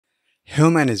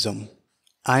Humanism,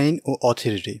 আইন ও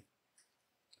authority.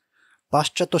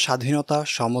 পাশ্চাত্য স্বাধীনতা,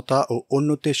 সমতা ও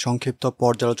উন্নতির সংক্ষিপ্ত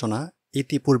পর্যালোচনা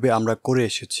ইতিপূর্বে আমরা করে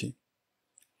এসেছি।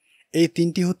 এই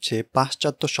তিনটি হচ্ছে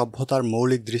পাশ্চাত্য সভ্যতার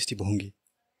মৌলিক দৃষ্টিভঙ্গি।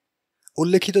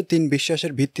 উল্লেখিত তিন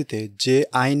বিশ্বাসের ভিত্তিতে যে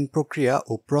আইন, প্রক্রিয়া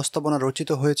ও প্রস্তাবনা রচিত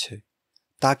হয়েছে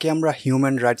তাকে আমরা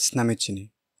হিউম্যান রাইটস নামে চিনি।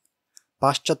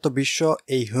 পাশ্চাত্য বিশ্ব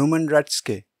এই হিউম্যান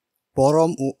রাইটসকে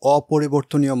পরম ও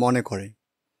অপরিবর্তনীয় মনে করে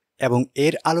এবং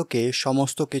এর আলোকে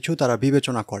সমস্ত কিছু তারা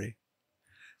বিবেচনা করে।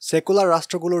 সেকুলার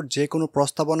রাষ্ট্রগুলোর যে কোনো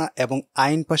প্রস্তাবনা এবং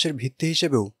আইন পাশের ভিত্তি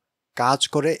হিসেবেও কাজ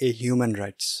করে এই হিউম্যান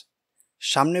রাইটস।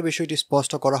 সামনে বিষয়টি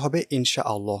স্পষ্ট করা হবে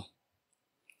ইনশাআল্লাহ।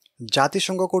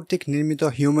 জাতিসংঘ কর্তৃক নির্মিত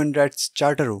হিউম্যান রাইটস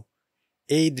চার্টারও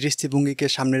এই দৃষ্টিভঙ্গিকে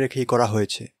সামনে রেখেই করা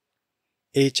হয়েছে।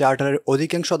 এই চার্টারের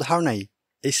অধিকাংশ ধারণাই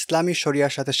ইসলামী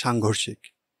শরিয়ার সাথে সাংঘর্ষিক।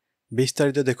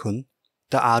 বিস্তারিত দেখুন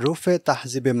তাআরুফে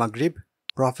তাহজিবে মাগরিব,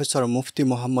 প্রফেসর মুফতি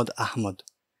মোহাম্মদ আহমদ,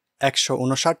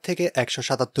 159 থেকে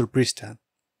 177 পৃষ্ঠা।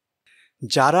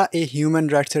 যারা এই হিউম্যান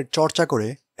রাইটসের চর্চা করে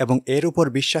এবং এর উপর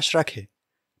বিশ্বাস রাখে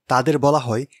তাদের বলা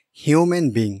হয় হিউম্যান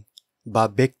বিং বা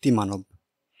ব্যক্তি মানব।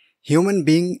 হিউম্যান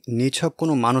বিং নিছক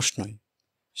কোনো মানুষ নয়,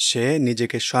 সে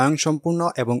নিজেকে স্বয়ংসম্পূর্ণ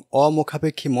এবং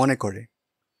অমুখাপেক্ষী মনে করে।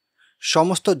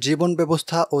 সমস্ত জীবন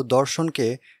ব্যবস্থা ও দর্শনকে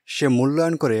সে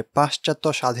মূল্যায়ন করে পাশ্চাত্য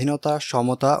স্বাধীনতা,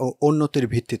 সমতা ও উন্নতির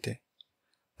ভিত্তিতে।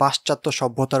 পাশ্চাত্য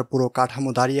সভ্যতার পুরো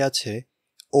কাঠামো দাঁড়িয়ে আছে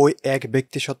ওই এক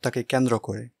ব্যক্তিসত্তাকে কেন্দ্র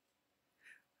করে।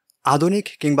 আধুনিক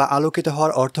কিংবা আলোকিত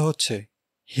হওয়ার অর্থ হচ্ছে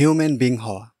হিউম্যান বিং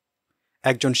হওয়া।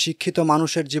 একজন শিক্ষিত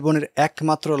মানুষের জীবনের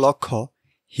একমাত্র লক্ষ্য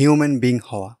হিউম্যান বিং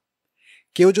হওয়া।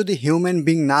 কেউ যদি হিউম্যান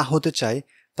বিং না হতে চায়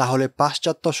তাহলে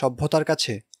পাশ্চাত্য সভ্যতার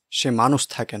কাছে সে মানুষ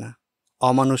থাকে না,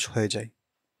 অমানুষ হয়ে যায়।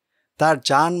 তার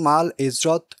জান, মাল,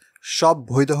 ইজ্জত সব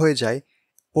বৈধ হয়ে যায়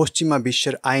পশ্চিমা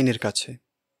বিশ্বের আইনের কাছে।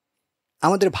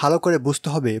 আমাদের ভালো করে বুঝতে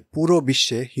হবে পুরো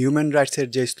বিশ্বে হিউম্যান রাইটসের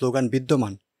যে স্লোগান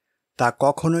বিদ্যমান তা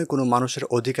কখনোই কোনো মানুষের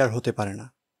অধিকার হতে পারে না,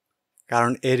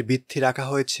 কারণ এর ভিত্তি রাখা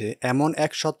হয়েছে এমন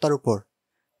এক সত্তার উপর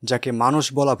যাকে মানুষ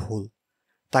বলা ভুল।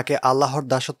 তাকে আল্লাহর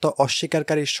দাসত্ব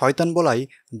অস্বীকারী শয়তান বলাই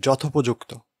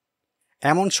যথোপযুক্ত।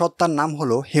 এমন সত্তার নাম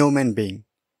হলো হিউম্যান বিং।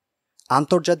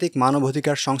 আন্তর্জাতিক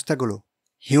মানবাধিকার সংস্থাগুলো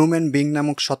হিউম্যান বিং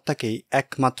নামক সত্তাকেই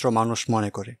একমাত্র মানুষ মনে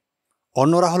করে।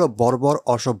 অন্যরা হলো বর্বর,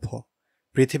 অসভ্য,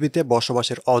 পৃথিবীতে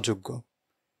বসবাসের অযোগ্য।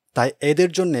 তাই এদের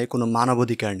জন্যে কোনো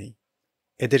মানবাধিকার নেই।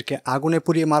 এদেরকে আগুনে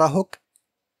পুড়িয়ে মারা হোক,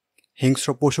 হিংস্র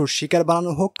পশুর শিকার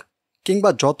বানানো হোক, কিংবা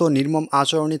যত নির্মম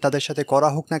আচরণই তাদের সাথে করা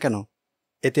হোক না কেন,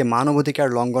 এতে মানবাধিকার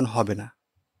লঙ্ঘন হবে না।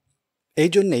 এই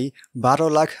জন্যেই 12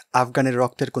 লাখ আফগানের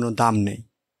রক্তের কোনো দাম নেই।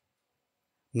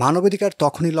 মানবাধিকার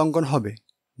তখনই লঙ্ঘন হবে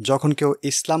যখন কেউ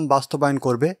ইসলাম বাস্তবায়ন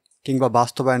করবে কিংবা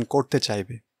বাস্তবায়ন করতে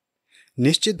চাইবে।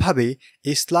 নিশ্চিতভাবেই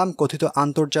ইসলাম কথিত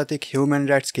আন্তর্জাতিক হিউম্যান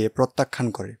রাইটসকে প্রত্যাখ্যান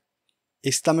করে।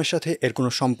 ইসলামের সাথে এর কোনো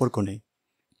সম্পর্ক নেই।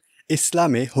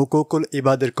 ইসলামে হুকুকুল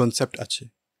ইবাদের কনসেপ্ট আছে,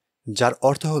 যার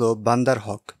অর্থ হলো বান্দার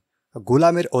হক,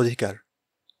 গোলামের অধিকার।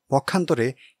 পক্ষান্তরে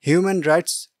হিউম্যান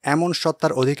রাইটস এমন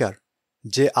সত্তার অধিকার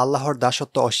যে আল্লাহর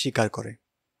দাসত্ব অস্বীকার করে,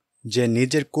 যে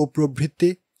নিজের কুপ্রবৃত্তি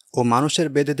ও মানুষের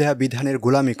বেঁধে দেয়া বিধানের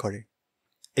গোলামি করে।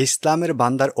 ইসলামের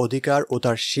বান্দার অধিকার ও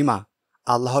তার সীমা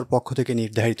আল্লাহর পক্ষ থেকে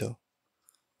নির্ধারিত।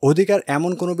 অধিকার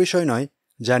এমন কোনো বিষয় নয়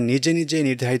যা নিজে নিজেই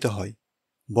নির্ধারিত হয়,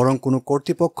 বরং কোনো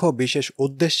কর্তৃপক্ষ বিশেষ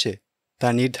উদ্দেশ্যে তা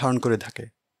নির্ধারণ করে থাকে।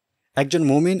 একজন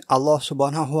মুমিন আল্লাহ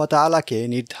সুবহানাহু ওয়া তাআলাকে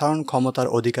নির্ধারণ ক্ষমতার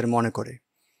অধিকার মনে করে,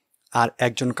 আর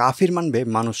একজন কাফির মানবে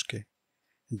মানুষকে।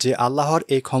 যে আল্লাহর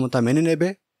এই ক্ষমতা মেনে নেবে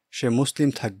সে মুসলিম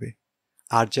থাকবে,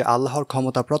 আর যে আল্লাহর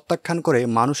ক্ষমতা প্রত্যাখ্যান করে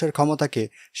মানুষের ক্ষমতাকে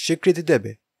স্বীকৃতি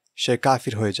দেবে সে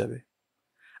কাফির হয়ে যাবে।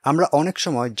 আমরা অনেক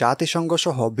সময় জাতিসংঘ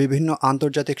সহ বিভিন্ন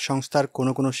আন্তর্জাতিক সংস্থার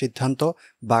কোনো কোনো সিদ্ধান্ত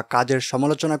বা কাজের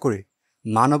সমালোচনা করি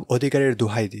মানব অধিকারের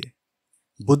দোহাই দিয়ে।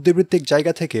 বুদ্ধিবৃত্তিক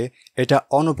জায়গা থেকে এটা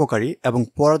অনুপকারী এবং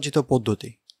পরাজিত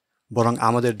পদ্ধতি। বরং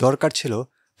আমাদের দরকার ছিল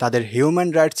তাদের হিউম্যান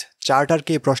রাইটস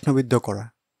চার্টারকে প্রশ্নবিদ্ধ করা।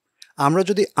 আমরা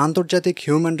যদি আন্তর্জাতিক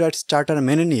হিউম্যান রাইটস চার্টার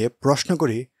মেনে নিয়ে প্রশ্ন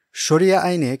করি শরিয়া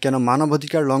আইনে কেন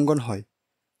মানবাধিকার লঙ্ঘন হয়,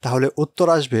 তাহলে উত্তর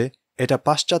আসবে এটা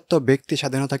পাশ্চাত্য ব্যক্তি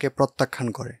স্বাধীনতাকে প্রত্যাখ্যান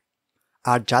করে।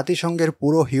 আর জাতিসংঘের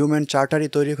পুরো হিউম্যান চার্টারই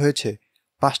তৈরি হয়েছে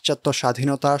পাশ্চাত্য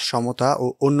স্বাধীনতা, সমতা ও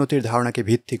উন্নতির ধারণাকে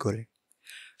ভিত্তি করে।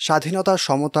 স্বাধীনতা,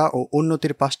 সমতা ও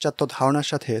উন্নতির পাশ্চাত্য ধারণার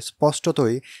সাথে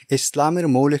স্পষ্টতই ইসলামের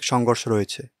মৌলিক সংঘর্ষ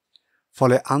রয়েছে।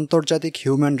 ফলে আন্তর্জাতিক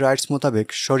হিউম্যান রাইটস মোতাবেক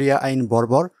শরিয়া আইন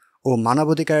বর্বর ও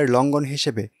মানবাধিকারের লঙ্ঘন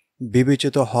হিসেবে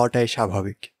বিবেচিত হওয়াটাই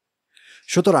স্বাভাবিক।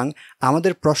 সুতরাং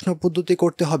আমাদের প্রশ্ন পদ্ধতি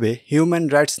করতে হবে হিউম্যান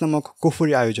রাইটস নামক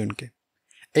কুফরি আয়োজনকে।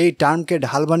 এই টার্মকে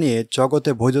ঢাল বানিয়ে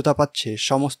জগতে বৈধতা পাচ্ছে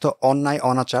সমস্ত অন্যায়,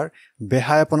 অনাচার,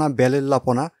 বেহায়াপনা,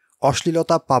 বেলেল্লাপনা,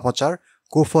 অশ্লীলতা, পাপাচার,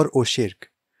 কুফর ও শিরক।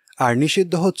 আর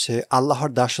নিষিদ্ধ হচ্ছে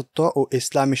আল্লাহর দাসত্ব ও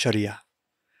ইসলামী শরিয়া।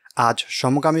 আজ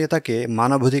সমকামিতাকে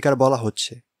মানবাধিকার বলা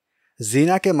হচ্ছে,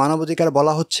 জিনাকে মানবাধিকার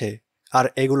বলা হচ্ছে, আর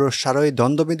এগুলোর সারই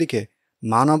দ্বন্দ্ববিধিকে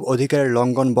মানব অধিকারের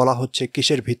লঙ্ঘন বলা হচ্ছে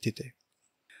কিসের ভিত্তিতে?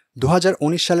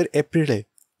 2019 সালের এপ্রিলে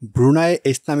ব্রুনাইয়ে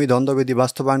ইসলামী দ্বন্দ্ববিধি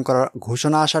বাস্তবায়ন করার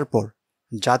ঘোষণা আসার পর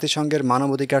জাতিসংঘের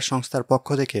মানবাধিকার সংস্থার পক্ষ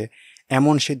থেকে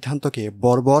এমন সিদ্ধান্তকে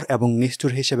বর্বর এবং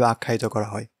নিষ্ঠুর হিসেবে আখ্যায়িত করা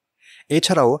হয়।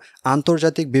 এছাড়াও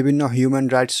আন্তর্জাতিক বিভিন্ন হিউম্যান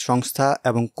রাইটস সংস্থা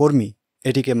এবং কর্মী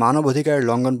এটিকে মানবাধিকারের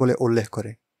লঙ্ঘন বলে উল্লেখ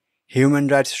করে। হিউম্যান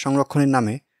রাইটস সংরক্ষণের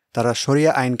নামে তারা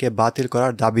শরিয়া আইনকে বাতিল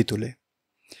করার দাবি তুলে।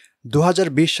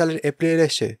 2020 সালের এপ্রিলে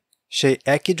এসে সেই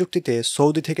একই যুক্তিতে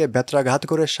সৌদি থেকে বেত্রাঘাত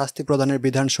করে শাস্তি প্রদানের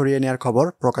বিধান সরিয়ে নেওয়ার খবর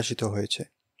প্রকাশিত হয়েছে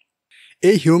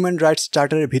এই হিউম্যান রাইটস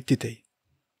চার্টারের ভিত্তিতেই।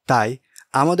 তাই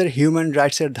আমাদের হিউম্যান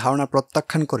রাইটসের ধারণা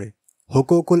প্রত্যাখ্যান করে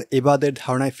হুকুকুল ইবাদের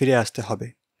ধারণায় ফিরে আসতে হবে।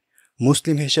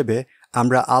 মুসলিম হিসেবে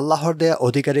আমরা আল্লাহর দেয়া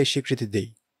অধিকারের স্বীকৃতি দেই।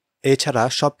 এছাড়া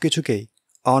সব কিছুকেই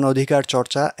অনধিকার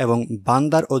চর্চা এবং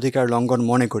বান্দার অধিকার লঙ্ঘন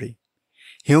মনে করি।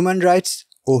 হিউম্যান রাইটস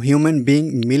ও হিউম্যান বিং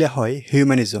মিলে হয়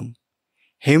হিউম্যানিজম।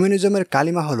 হিউম্যানিজমের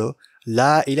কালিমা হলো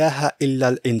লা ইলাহা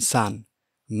ইল্লাল ইনসান,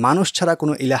 মানুষ ছাড়া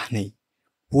কোনো ইলাহ নেই।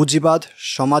 পুঁজিবাদ,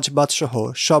 সমাজবাদ সহ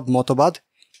সব মতবাদ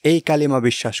এই কালিমা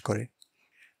বিশ্বাস করে।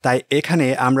 তাই এখানে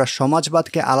আমরা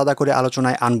সমাজবাদকে আলাদা করে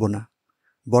আলোচনায় আনব না।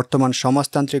 বর্তমান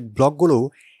সমাজতান্ত্রিক ব্লকগুলোও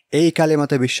এই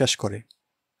কালিমাতে বিশ্বাস করে।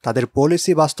 তাদের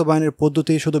পলিসি বাস্তবায়নের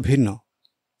পদ্ধতি শুধু ভিন্ন।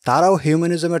 তারাও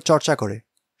হিউম্যানিজমের চর্চা করে।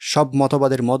 সব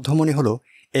মতবাদের মধ্যমণি হলো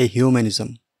এই হিউম্যানিজম।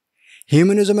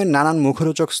 হিউম্যানিজমের নানান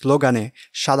মুখরোচক স্লোগানে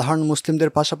সাধারণ মুসলিমদের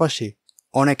পাশাপাশি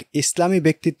অনেক ইসলামী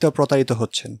ব্যক্তিত্ব প্রতারিত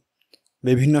হচ্ছেন।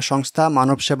 বিভিন্ন সংস্থা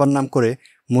মানব সেবার নাম করে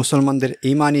মুসলমানদের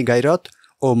ঈমানি গায়রত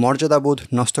ও মর্যাদাবোধ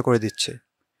নষ্ট করে দিচ্ছে।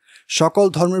 সকল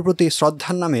ধর্মের প্রতি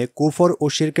শ্রদ্ধার নামে কুফর ও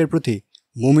শিরকের প্রতি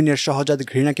মুমিনের সহজাত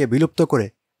ঘৃণাকে বিলুপ্ত করে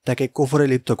তাকে কুফরে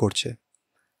লিপ্ত করছে।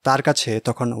 তার কাছে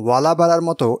তখন ওয়ালাবালার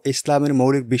মতো ইসলামের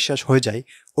মৌলিক বিশ্বাস হয়ে যায়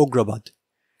উগ্রবাদ।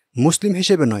 মুসলিম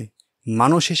হিসেবে নয়,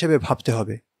 মানুষ হিসেবে ভাবতে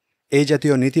হবে। এই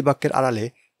জাতীয় নীতিবাক্যের আড়ালে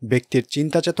ব্যক্তির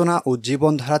চিন্তা চেতনা ও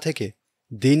জীবনধারা থেকে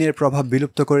দ্বীনের প্রভাব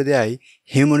বিলুপ্ত করে দেয়াই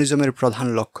হিউম্যানিজমের প্রধান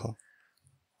লক্ষ্য।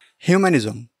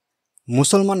 হিউম্যানিজম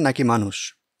মুসলমান নাকি মানুষ?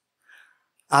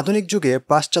 আধুনিক যুগে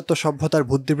পাশ্চাত্য সভ্যতার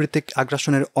বুদ্ধিবৃত্তিক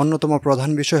আগ্রাসনের অন্যতম প্রধান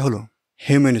বিষয় হল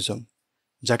হিউম্যানিজম,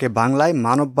 যাকে বাংলায়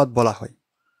মানববাদ বলা হয়।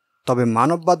 তবে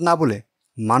মানববাদ না বলে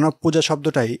মানব পূজা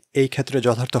শব্দটাই এই ক্ষেত্রে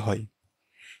যথার্থ হয়।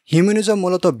 হিউম্যানিজম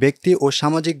মূলত ব্যক্তি ও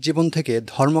সামাজিক জীবন থেকে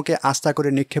ধর্মকে আস্থা করে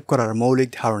নিক্ষেপ করার মৌলিক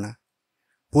ধারণা।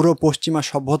 পুরো পশ্চিমা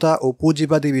সভ্যতা ও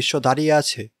পুঁজিবাদী বিশ্ব দাঁড়িয়ে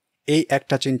আছে এই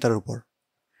একটা চিন্তার উপর।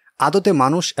 আদতে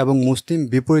মানুষ এবং মুসলিম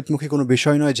বিপরীতমুখী কোনো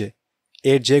বিষয় নয় যে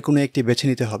এর যে কোনো একটি বেছে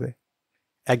নিতে হবে।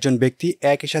 একজন ব্যক্তি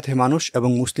একই সাথে মানুষ এবং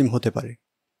মুসলিম হতে পারে।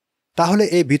 তাহলে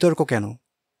এই বিতর্ক কেন?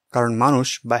 কারণ মানুষ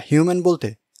বা হিউম্যান বলতে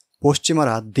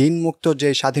পশ্চিমারা দিনমুক্ত যে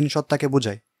স্বাধীন সত্তাকে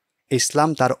বোঝায়, ইসলাম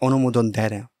তার অনুমোদন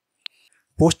দেয় না।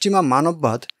 পশ্চিমা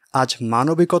মানববাদ আজ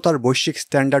মানবিকতার বৈশ্বিক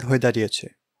স্ট্যান্ডার্ড হয়ে দাঁড়িয়েছে,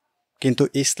 কিন্তু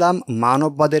ইসলাম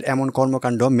মানববাদের এমন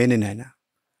কর্মকাণ্ড মেনে নেয় না।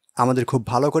 আমাদের খুব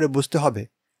ভালো করে বুঝতে হবে,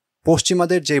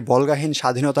 পশ্চিমাদের যে বল্গাহীন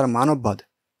স্বাধীনতার মানববাদ,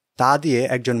 তা দিয়ে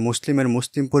একজন মুসলিমের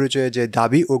মুসলিম পরিচয়ে যে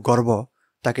দাবি ও গর্ব,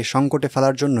 তাকে সংকটে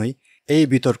ফেলার জন্যই এই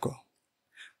বিতর্ক।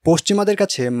 পশ্চিমাদের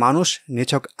কাছে মানুষ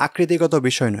নিছক আকৃতিগত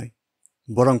বিষয় নয়,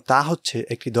 বরং তা হচ্ছে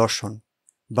একটি দর্শন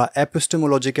বা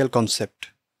এপিস্টেমোলজিক্যাল কনসেপ্ট,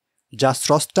 যা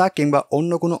স্রষ্টা কিংবা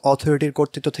অন্য কোনো অথরিটির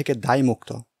কর্তৃত্ব থেকে দায়মুক্ত।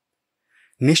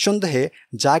 নিঃসন্দেহে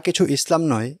যা কিছু ইসলাম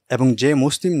নয় এবং যে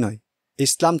মুসলিম নয়,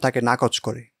 ইসলাম তাকে নাকচ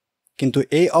করে। কিন্তু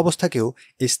এই অবস্থাকেও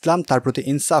ইসলাম তার প্রতি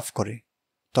ইনসাফ করে।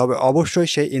 তবে অবশ্যই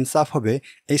সেই ইনসাফ হবে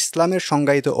ইসলামের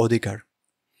সংজ্ঞায়িত অধিকার।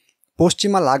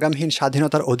 পশ্চিমা লাগামহীন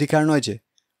স্বাধীনতার অধিকার নয় যে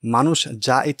মানুষ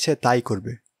যা ইচ্ছে তাই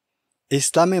করবে।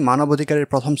 ইসলামে মানবাধিকারের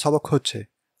প্রথম সবক হচ্ছে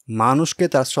মানুষকে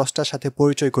তার স্রষ্টার সাথে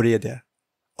পরিচয় করিয়ে দেয়া।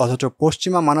 অথচ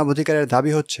পশ্চিমা মানবাধিকারের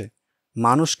দাবি হচ্ছে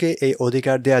মানুষকে এই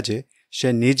অধিকার দেয়া যে সে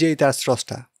নিজেই তার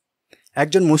স্রষ্টা।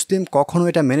 একজন মুসলিম কখনো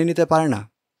এটা মেনে নিতে পারে না।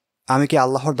 আমি কি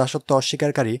আল্লাহর দাসত্ব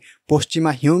অস্বীকারী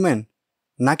পশ্চিমা হিউম্যান,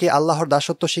 নাকি আল্লাহর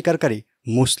দাসত্ব স্বীকারী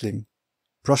মুসলিম?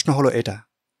 প্রশ্ন হলো এটা।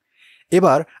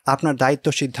 এবার আপনার দায়িত্ব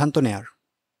সিদ্ধান্ত নেয়ার।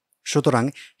 সুতরাং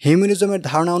হিউম্যানিজমের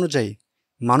ধারণা অনুযায়ী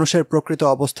মানুষের প্রকৃত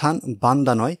অবস্থান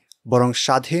বান্দা নয়, বরং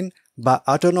স্বাধীন বা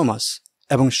অটোনোমাস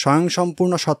এবং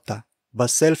স্বয়ংসম্পূর্ণ সত্তা বা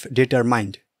সেলফ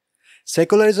ডিটারমাইন্ড।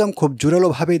 সেকুলারিজম খুব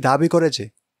জোরালোভাবেই দাবি করে যে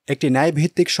একটি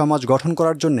ন্যায়ভিত্তিক সমাজ গঠন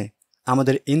করার জন্যে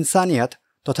আমাদের ইনসানিয়াত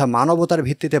তথা মানবতার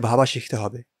ভিত্তিতে ভাবা শিখতে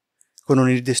হবে, কোনো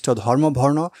নির্দিষ্ট ধর্ম,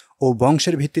 বর্ণ ও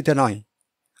বংশের ভিত্তিতে নয়।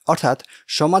 অর্থাৎ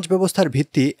সমাজ ব্যবস্থার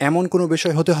ভিত্তি এমন কোনো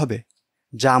বিষয় হতে হবে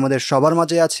যা আমাদের সবার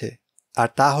মাঝে আছে, আর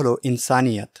তা হলো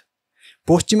ইনসানিয়াত।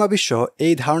 পশ্চিমা বিশ্ব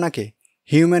এই ধারণাকে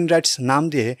হিউম্যান রাইটস নাম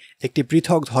দিয়ে একটি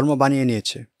পৃথক ধর্ম বানিয়ে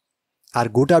নিয়েছে, আর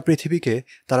গোটা পৃথিবীকে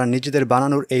তারা নিজেদের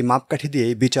বানানোর এই মাপকাঠি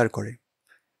দিয়েই বিচার করে।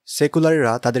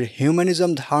 সেকুলাররা তাদের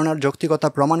হিউম্যানিজম ধারণার যৌক্তিকতা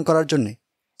প্রমাণ করার জন্য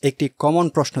একটি কমন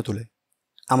প্রশ্ন তোলে,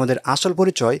 আমাদের আসল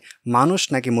পরিচয় মানুষ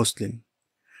নাকি মুসলিম?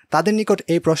 তাদের নিকট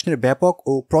এই প্রশ্নের ব্যাপক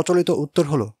ও প্রচলিত উত্তর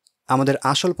হলো, আমাদের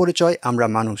আসল পরিচয় আমরা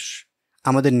মানুষ।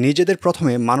 আমাদের নিজেদের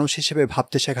প্রথমে মানুষ হিসেবে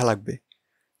ভাবতে শেখা লাগবে।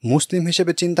 মুসলিম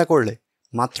হিসেবে চিন্তা করলে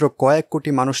মাত্র কয়েক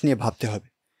কোটি মানুষ নিয়ে ভাবতে হবে,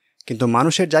 কিন্তু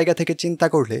মানুষের জায়গা থেকে চিন্তা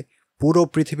করলে পুরো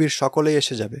পৃথিবীর সকলেই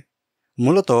এসে যাবে।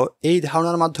 মূলত এই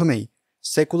ধারণার মাধ্যমেই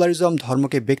সেকুলারিজম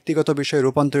ধর্মকে ব্যক্তিগত বিষয়ে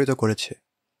রূপান্তরিত করেছে,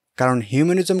 কারণ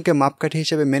হিউম্যানিজমকে মাপকাঠি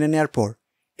হিসেবে মেনে নেওয়ার পর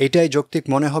এটাই যৌক্তিক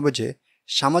মনে হবে যে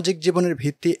সামাজিক জীবনের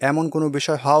ভিত্তি এমন কোনো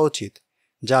বিষয় হওয়া উচিত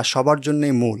যা সবার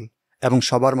জন্যই মূল এবং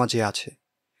সবার মাঝে আছে,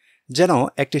 যেন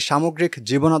একটি সামগ্রিক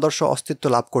জীবনাদর্শ অস্তিত্ব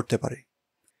লাভ করতে পারে।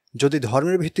 যদি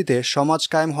ধর্মের ভিত্তিতে সমাজ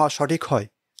কায়েম হওয়া সঠিক হয়,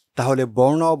 তাহলে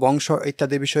বর্ণ, বংশ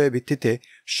ইত্যাদি বিষয়ের ভিত্তিতে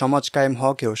সমাজ কায়েম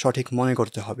হওয়াকেও সঠিক মনে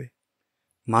করতে হবে।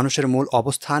 মানুষের মূল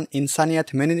অবস্থান ইনসানিয়াত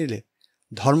মেনে নিলে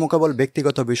ধর্ম কেবল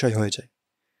ব্যক্তিগত বিষয় হয়ে যায়।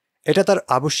 এটা তার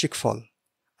আবশ্যিক ফল,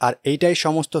 আর এইটাই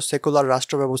সমস্ত সেকুলার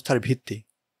রাষ্ট্র ব্যবস্থার ভিত্তি,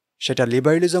 সেটা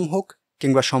লিবারেলিজম হোক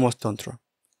কিংবা সমাজতন্ত্র।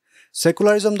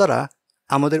 সেকুলারিজম দ্বারা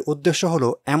আমাদের উদ্দেশ্য হলো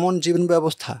এমন জীবন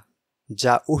ব্যবস্থা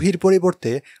যা উহির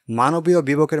পরিবর্তে মানবীয়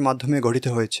বিবেকের মাধ্যমে গঠিত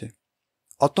হয়েছে।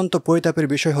 অত্যন্ত পরিতাপের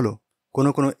বিষয় হলো,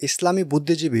 কোনো ইসলামী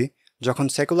বুদ্ধিজীবী যখন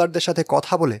সেকুলারদের সাথে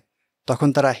কথা বলে তখন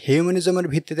তারা হিউম্যানিজমের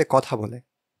ভিত্তিতে কথা বলে।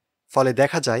 ফলে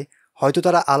দেখা যায় হয়তো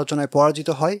তারা আলোচনায় পরাজিত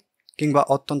হয় কিংবা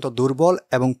অত্যন্ত দুর্বল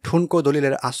এবং ঠুনকো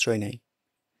দলিলের আশ্রয় নেয়।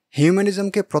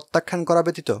 হিউম্যানিজমকে প্রত্যাখ্যান করা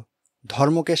ব্যতীত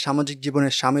ধর্মকে সামাজিক জীবনে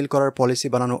সামিল করার পলিসি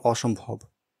বানানো অসম্ভব।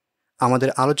 আমাদের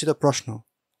আলোচিত প্রশ্ন,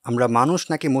 আমরা মানুষ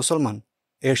নাকি মুসলমান,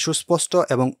 এর সুস্পষ্ট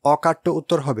এবং অকাট্য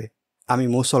উত্তর হবে, আমি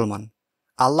মুসলমান,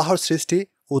 আল্লাহর সৃষ্টি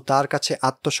ও তার কাছে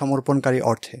আত্মসমর্পণকারী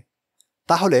অর্থে।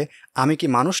 তাহলে আমি কি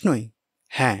মানুষ নই?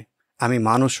 হ্যাঁ, আমি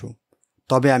মানুষও,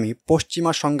 তবে আমি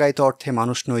পশ্চিমা সংজ্ঞায়িত অর্থে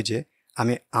মানুষ নই যে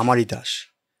আমি আমারই দাস।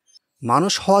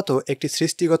 মানুষ হওয়া তো একটি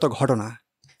সৃষ্টিগত ঘটনা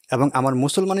এবং আমার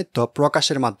মুসলমানিত্ব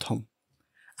প্রকাশের মাধ্যম।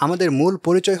 আমাদের মূল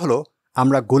পরিচয় হলো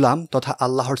আমরা গোলাম তথা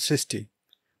আল্লাহর সৃষ্টি।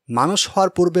 মানুষ হওয়ার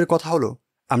পূর্বের কথা হলো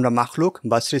আমরা মাখলুক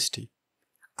বা সৃষ্টি।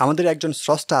 আমাদের একজন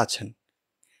স্রষ্টা আছেন।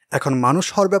 এখন মানুষ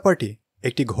হওয়ার ব্যাপারটি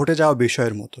একটি ঘটে যাওয়া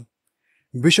বিষয়ের মতো।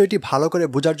 বিষয়টি ভালো করে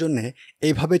বোঝার জন্যে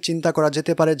এইভাবে চিন্তা করা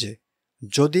যেতে পারে যে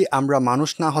যদি আমরা মানুষ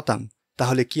না হতাম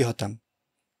তাহলে কি হতাম?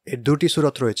 এর দুটি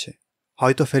সূরত রয়েছে,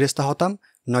 হয়তো ফেরেশতা হতাম,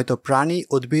 নয়তো প্রাণী,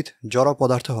 উদ্ভিদ, জড়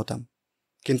পদার্থ হতাম।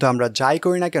 কিন্তু আমরা যাই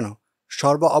করি না কেন,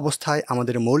 সর্ব অবস্থায়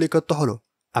আমাদের মৌলিকত্ব হলো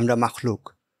আমরা মাখলুক,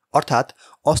 অর্থাৎ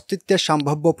অস্তিত্বের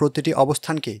সম্ভাব্য প্রতিটি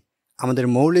অবস্থানকে আমাদের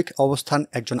মৌলিক অবস্থান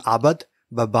একজন আবাদ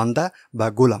বা বান্দা বা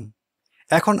গোলাম।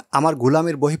 এখন আমার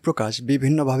গোলামের বহিঃপ্রকাশ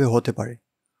বিভিন্নভাবে হতে পারে।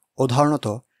 উদাহরণত,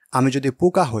 আমি যদি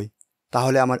পোকা হই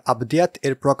তাহলে আমার আবদিয়াত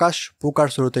এর প্রকাশ পোকার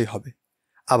শুরুতেই হবে।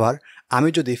 আবার আমি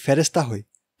যদি ফেরেশতা হই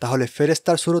তাহলে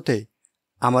ফেরেশতার শুরুতেই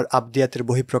আমার আবদিয়াতের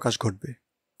বহিঃপ্রকাশ ঘটবে।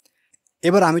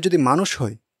 এবার আমি যদি মানুষ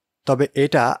হই তবে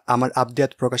এটা আমার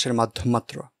আবদিয়াত প্রকাশের মাধ্যম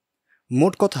মাত্র।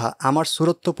 মোট কথা, আমার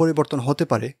সুরত্ব পরিবর্তন হতে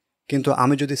পারে, কিন্তু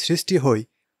আমি যদি সৃষ্টি হই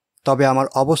তবে আমার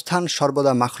অবস্থান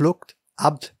সর্বদা মাখলুক,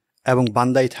 আবদ এবং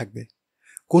বান্দাই থাকবে।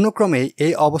 কোনো ক্রমেই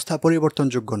এই অবস্থা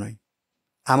পরিবর্তনযোগ্য নয়।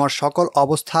 আমার সকল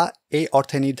অবস্থা এই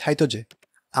অর্থে নির্ধারিত যে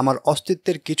আমার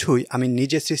অস্তিত্বের কিছুই আমি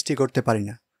নিজে সৃষ্টি করতে পারি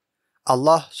না।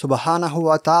 আল্লাহ সুবহানাহু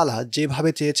ওয়া তাআলা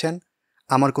যেভাবে চেয়েছেন,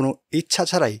 আমার কোনো ইচ্ছা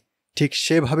ছাড়াই ঠিক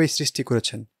সেভাবেই সৃষ্টি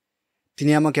করেছেন।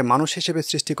 তিনি আমাকে মানুষ হিসেবে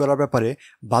সৃষ্টি করার ব্যাপারে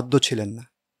বাধ্য ছিলেন না।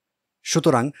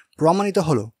 সুতরাং প্রমাণিত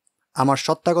হলো আমার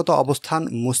সত্তাগত অবস্থান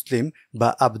মুসলিম বা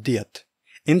আবদিয়াত।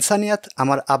 ইনসানিয়াত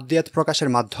আমার আবদিয়াত প্রকাশের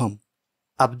মাধ্যম।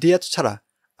 আবদিয়াত ছাড়া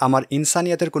আমার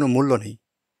ইনসানিয়াতের কোনো মূল্য নেই।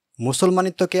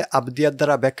 মুসলমানিত্বকে আবদিয়াত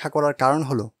দ্বারা ব্যাখ্যা করার কারণ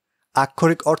হলো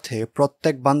আক্ষরিক অর্থে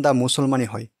প্রত্যেক বান্দা মুসলমানই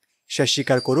হয়, সে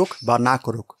স্বীকার করুক বা না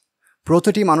করুক।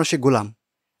 প্রতিটি মানুষই গোলাম।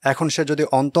 এখন সে যদি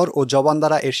অন্তর ও জবান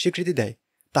দ্বারা এর স্বীকৃতি দেয়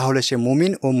তাহলে সে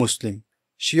মুমিন ও মুসলিম,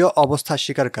 স্বীয় অবস্থা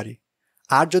স্বীকারকারী।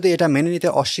 আর যদি এটা মেনে নিতে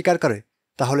অস্বীকার করে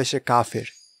তাহলে সে কাফের,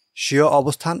 স্বীয়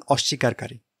অবস্থান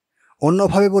অস্বীকারী।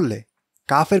 অন্যভাবে বললে,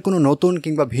 কাফের কোনো নতুন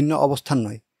কিংবা ভিন্ন অবস্থান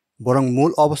নয়, বরং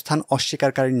মূল অবস্থান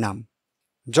অস্বীকারীর নাম।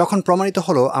 যখন প্রমাণিত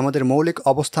হলো আমাদের মৌলিক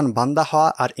অবস্থান বান্দা হওয়া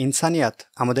আর ইনসানিয়াত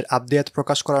আমাদের আবদিয়াত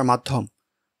প্রকাশ করার মাধ্যম,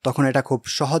 তখন এটা খুব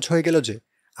সহজ হয়ে গেল যে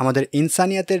আমাদের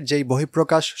ইনসানিয়াতের যেই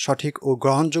বহিঃপ্রকাশ সঠিক ও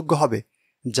গ্রহণযোগ্য হবে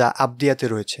যা আবদিয়াতে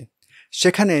রয়েছে,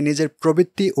 সেখানে নিজের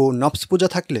প্রবৃত্তি ও নফস পূজা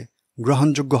থাকলে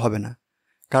গ্রহণযোগ্য হবে না।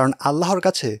 কারণ আল্লাহর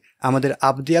কাছে আমাদের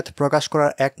আবদিয়াত প্রকাশ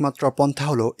করার একমাত্র পন্থা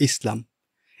হলো ইসলাম।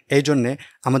 এই জন্যে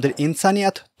আমাদের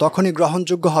ইনসানিয়াত তখনই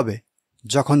গ্রহণযোগ্য হবে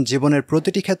যখন জীবনের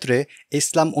প্রতিটি ক্ষেত্রে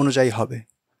ইসলাম অনুযায়ী হবে।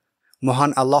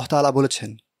 মহান আল্লাহ তাআলা বলেছেন,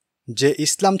 যে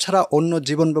ইসলাম ছাড়া অন্য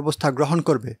জীবন ব্যবস্থা গ্রহণ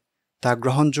করবে তা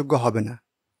গ্রহণযোগ্য হবে না।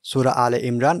 সূরা আলে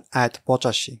ইমরান আয়াত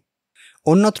 85।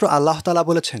 অন্যত্র আল্লাহ তাআলা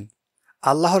বলেছেন,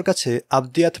 আল্লাহর কাছে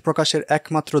আবদিয়াত প্রকাশের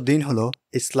একমাত্র দিন হল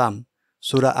ইসলাম।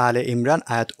 সূরা আলে ইমরান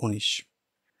আয়াত 19।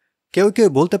 কেউ কেউ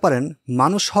বলতে পারেন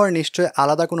মানুষ হওয়ার নিশ্চয়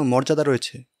আলাদা কোনো মর্যাদা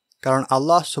রয়েছে, কারণ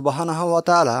আল্লাহ সুবহানাহু ওয়া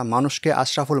তাআলা মানুষকে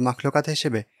আশরাফুল মাখলুকাত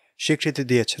হিসেবে স্বীকৃতি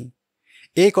দিয়েছেন।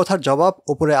 এই কথার জবাব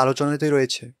উপরে আলোচনাতেই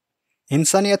রয়েছে।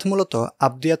 ইনসানিয়াত মূলত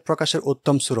আবদিয়াত প্রকাশের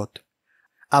উত্তম সুরত।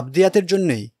 আবদিয়াতের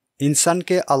জন্যই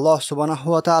ইনসানকে আল্লাহ সুবহানাহু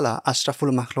ওয়া তাআলা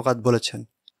আশরাফুল মাখলুকাত বলেছেন,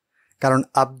 কারণ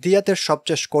আবদিয়াতের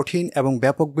সবচেয়ে কঠিন এবং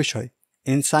ব্যাপক বিষয়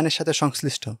ইনসানের সাথে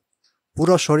সংশ্লিষ্ট।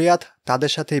 পুরো শরিয়াত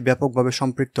তাদের সাথেই ব্যাপকভাবে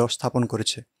সম্পৃক্ত স্থাপন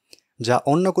করেছে, যা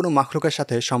অন্য কোনো মাখলুকের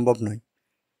সাথে সম্ভব নয়।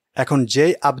 এখন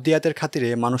যেই আবদিয়াতের খাতিরে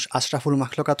মানুষ আশরাফুল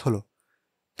মাখলুকাত হলো,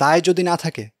 তাই যদি না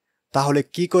থাকে তাহলে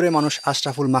কি করে মানুষ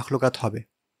আশরাফুল মাখলুকাত হবে?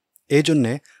 এই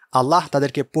জন্যে আল্লাহ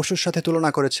তাদেরকে পশুর সাথে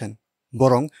তুলনা করেছেন,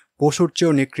 বরং পশুর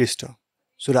চেয়েও নিকৃষ্ট।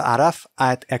 সূরা আরাফ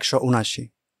আয়াত 179।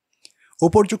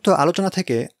 উপর্যুক্ত আলোচনা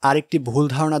থেকে আরেকটি ভুল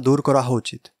ধারণা দূর করা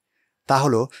উচিত। তা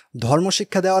হলো ধর্ম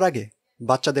শিক্ষা দেওয়ার আগে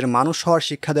বাচ্চাদের মানুষ হওয়ার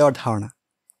শিক্ষা দেওয়ার ধারণা।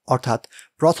 অর্থাৎ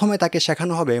প্রথমে তাকে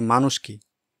শেখানো হবে মানুষ কি,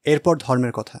 এরপর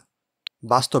ধর্মের কথা।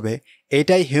 বাস্তবে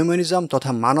এটাই হিউম্যানিজম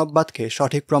তথা মানববাদকে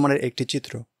সঠিক প্রমাণের একটি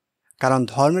চিত্র। কারণ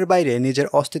ধর্মের বাইরে নিজের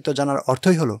অস্তিত্ব জানার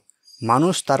অর্থই হলো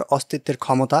মানুষ তার অস্তিত্বের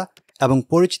ক্ষমতা এবং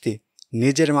পরিচিতি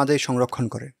নিজের মাঝেই সংরক্ষণ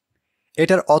করে।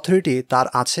 এটার অথরিটি তার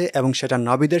আছে এবং সেটা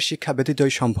নবীদের শিক্ষা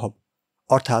ব্যতীতই সম্ভব।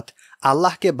 অর্থাৎ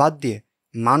আল্লাহকে বাদ দিয়ে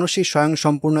মানুষই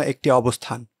স্বয়ংসম্পূর্ণ একটি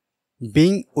অবস্থান,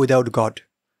 বিং উইদাউট গড।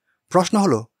 প্রশ্ন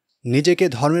হলো, নিজেকে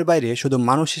ধর্মের বাইরে শুধু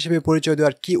মানুষ হিসেবে পরিচয়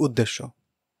দেওয়ার কী উদ্দেশ্য?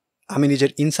 আমি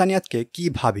নিজের ইনসানিয়াতকে কি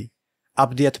ভাবি?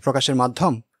 আবদিয়াত প্রকাশের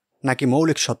মাধ্যম নাকি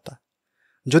মৌলিক সত্তা?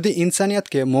 যদি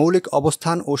ইনসানিয়াতকে মৌলিক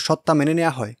অবস্থান ও সত্তা মেনে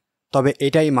নেওয়া হয় তবে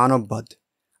এটাই মানববাদ।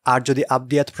 আর যদি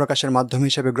আবদিয়াত প্রকাশের মাধ্যম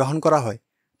হিসেবে গ্রহণ করা হয়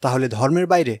তাহলে ধর্মের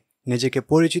বাইরে নিজেকে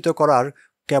পরিচিত করার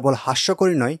কেবল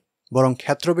হাস্যকরই নয়, বরং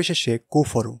ক্ষেত্রবিশেষে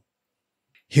কুফরও।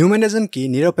 হিউম্যানিজম কি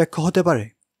নিরপেক্ষ হতে পারে?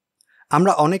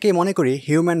 আমরা অনেকেই মনে করি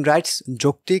হিউম্যান রাইটস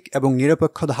যৌক্তিক এবং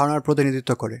নিরপেক্ষ ধারণার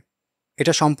প্রতিনিধিত্ব করে।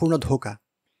 এটা সম্পূর্ণ ধোঁকা।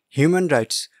 হিউম্যান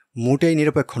রাইটস মোটেই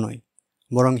নিরপেক্ষ নয়,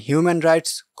 বরং হিউম্যান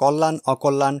রাইটস কল্যাণ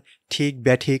অকল্যাণ, ঠিক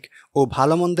ব্যাঠিক ও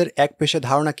ভালো মন্দের একপেশে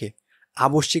ধারণাকে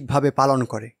আবশ্যিকভাবে পালন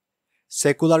করে।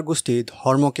 সেকুলার গোষ্ঠী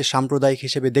ধর্মকে সাম্প্রদায়িক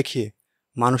হিসেবে দেখিয়ে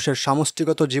মানুষের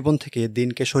সমষ্টিগত জীবন থেকে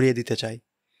দিনকে সরিয়ে দিতে চায়।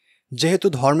 যেহেতু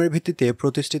ধর্মের ভিত্তিতে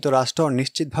প্রতিষ্ঠিত রাষ্ট্র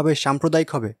নিশ্চিতভাবে সাম্প্রদায়িক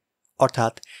হবে,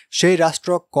 অর্থাৎ সেই রাষ্ট্র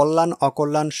কল্যাণ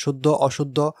অকল্যাণ, শুদ্ধ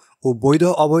অশুদ্ধ ও বৈধ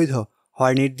অবৈধ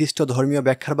হয় নির্দিষ্ট ধর্মীয়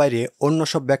ব্যাখ্যার বাইরে অন্য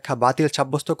সব ব্যাখ্যা বাতিল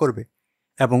সাব্যস্ত করবে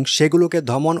এবং সেগুলোকে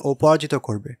দমন ও পরাজিত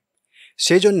করবে।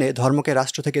 সেই জন্যে ধর্মকে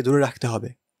রাষ্ট্র থেকে দূরে রাখতে হবে,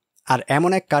 আর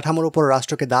এমন এক কাঠামোর উপর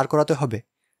রাষ্ট্রকে দাঁড় করাতে হবে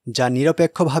যা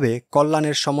নিরপেক্ষভাবে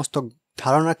কল্যাণের সমস্ত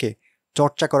ধারণাকে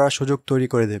চর্চা করার সুযোগ তৈরি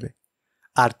করে দেবে।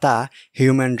 আর তা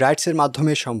হিউম্যান রাইটসের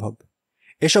মাধ্যমে সম্ভব।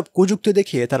 এসব কুযুক্তি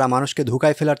দেখিয়ে তারা মানুষকে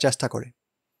ধোঁকায় ফেলার চেষ্টা করে।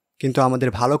 কিন্তু আমাদের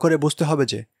ভালো করে বুঝতে হবে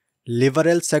যে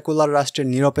লিবারেল সেকুলার রাষ্ট্রের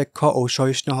নিরপেক্ষ ও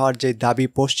সহিষ্ণু হওয়ার যে দাবি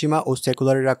পশ্চিমা ও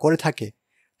সেকুলাররা করে থাকে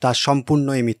তা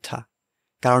সম্পূর্ণই মিথ্যা।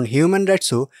 কারণ হিউম্যান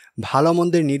রাইটসও ভালো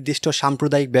মন্দের নির্দিষ্ট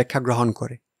সাম্প্রদায়িক ব্যাখ্যা গ্রহণ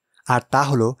করে, আর তা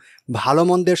হলো ভালো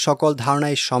মন্দের সকল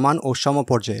ধারণাই সমান ও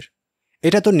সমপর্যায়ের।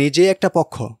 এটা তো নিজেই একটা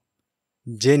পক্ষ।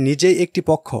 যে নিজেই একটি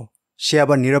পক্ষ, সে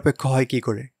আবার নিরপেক্ষ হয় কী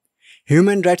করে?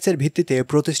 হিউম্যান রাইটসের ভিত্তিতে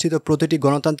প্রতিষ্ঠিত প্রতিটি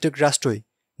গণতান্ত্রিক রাষ্ট্রই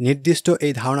নির্দিষ্ট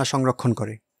এই ধারণা সংরক্ষণ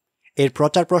করে, এর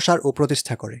প্রচার প্রসার ও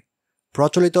প্রতিষ্ঠা করে।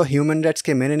 প্রচলিত হিউম্যান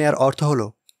রাইটসকে মেনে নেওয়ার অর্থ হল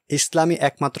ইসলামী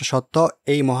একমাত্র সত্য,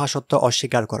 এই মহাসত্য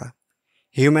অস্বীকার করা।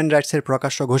 হিউম্যান রাইটসের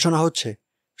প্রকাশ্য ঘোষণা হচ্ছে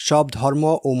সব ধর্ম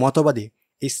ও মতবাদী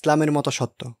ইসলামের মতো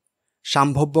সত্য।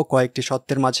 সম্ভাব্য কয়েকটি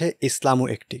সত্যের মাঝে ইসলামও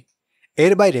একটি।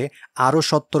 এর বাইরে আরও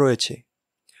সত্য রয়েছে।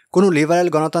 কোনো লিবারেল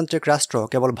গণতান্ত্রিক রাষ্ট্র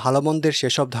কেবল ভালো মন্দের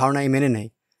সেসব ধারণাই মেনে নেয়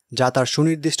যা তার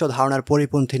সুনির্দিষ্ট ধারণার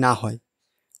পরিপন্থী না হয়।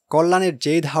 কল্যাণের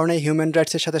যেই ধারণাই হিউম্যান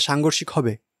রাইটসের সাথে সাংঘর্ষিক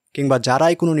হবে, কিংবা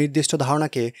যারাই কোনো নির্দিষ্ট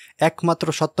ধারণাকে একমাত্র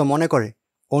সত্য মনে করে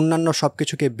অন্যান্য সব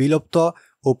কিছুকে বিলুপ্ত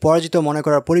ও পরাজিত মনে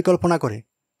করার পরিকল্পনা করে,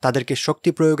 তাদেরকে শক্তি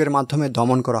প্রয়োগের মাধ্যমে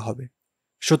দমন করা হবে।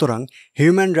 সুতরাং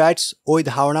হিউম্যান রাইটস ওই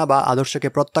ধারণা বা আদর্শকে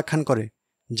প্রত্যাখ্যান করে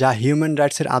যা হিউম্যান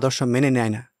রাইটসের আদর্শ মেনে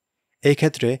নেয় না। এই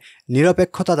ক্ষেত্রে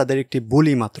নিরপেক্ষতা তাদের একটি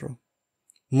বুলি মাত্র।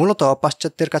 মূলত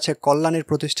পাশ্চাত্যের কাছে কল্যাণের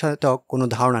প্রতিষ্ঠাত কোনো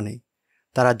ধারণা নেই।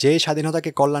 তারা যেই স্বাধীনতাকে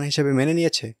কল্যাণ হিসেবে মেনে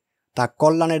নিয়েছে তা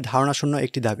কল্যাণের ধারণাশূন্য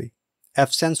একটি দাবি,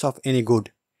 অ্যাবসেন্স অফ এনি গুড।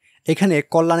 এখানে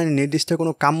কল্যাণের নির্দিষ্ট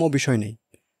কোনো কাম্য বিষয় নেই।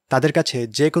 তাদের কাছে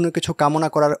যে কোনো কিছু কামনা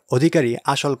করার অধিকারই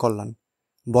আসল কল্যাণ।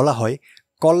 বলা হয়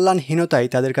কল্যাণহীনতাই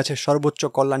তাদের কাছে সর্বোচ্চ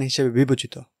কল্যাণ হিসেবে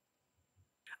বিবেচিত।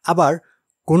 আবার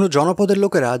কোনো জনপদের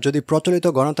লোকেরা যদি প্রচলিত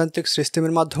গণতান্ত্রিক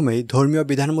সিস্টেমের মাধ্যমেই ধর্মীয়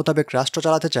বিধান মোতাবেক রাষ্ট্র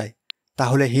চালাতে চায়,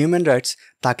 তাহলে হিউম্যান রাইটস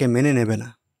তাকে মেনে নেবে না।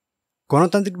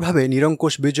 গণতান্ত্রিকভাবে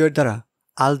নিরঙ্কুশ বিজয়ের দ্বারা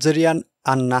আলজেরিয়ান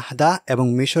আন নাহদা এবং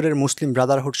মিশরের মুসলিম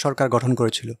ব্রাদারহুড সরকার গঠন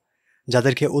করেছিল,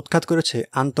 যাদেরকে উৎখাত করেছে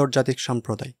আন্তর্জাতিক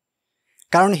সম্প্রদায়।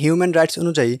 কারণ হিউম্যান রাইটস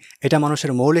অনুযায়ী এটা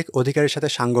মানুষের মৌলিক অধিকারের সাথে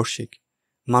সাংঘর্ষিক।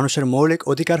 মানুষের মৌলিক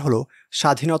অধিকার হলো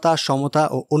স্বাধীনতা, সমতা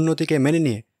ও উন্নতিকে মেনে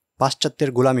নিয়ে পাশ্চাত্যের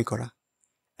গোলামি করা।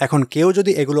 এখন কেউ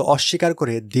যদি এগুলো অস্বীকার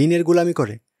করে দ্বীনের গোলামি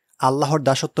করে, আল্লাহর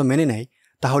দাসত্ব মেনে নেয়,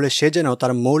 তাহলে সে যেন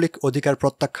তার মৌলিক অধিকার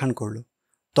প্রত্যাখ্যান করল।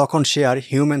 তখন সে আর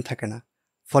হিউম্যান থাকে না,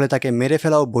 ফলে তাকে মেরে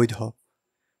ফেলাও বৈধ।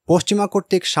 পশ্চিমা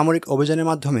কর্তৃক সামরিক অভিযানের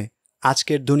মাধ্যমে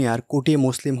আজকের দুনিয়ার কোটি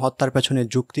মুসলিম হত্যার পেছনে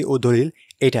যুক্তি ও দলিল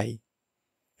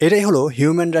এটাই হলো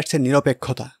হিউম্যান রাইটসের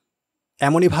নিরপেক্ষতা।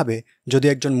 এমনইভাবে যদি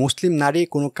একজন মুসলিম নারী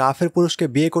কোনো কাফের পুরুষকে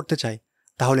বিয়ে করতে চায়,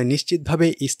 তাহলে নিশ্চিতভাবে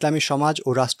ইসলামী সমাজ ও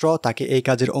রাষ্ট্র তাকে এই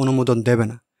কাজের অনুমোদন দেবে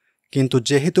না। কিন্তু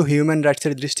যেহেতু হিউম্যান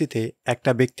রাইটসের দৃষ্টিতে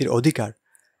একটা ব্যক্তির অধিকার,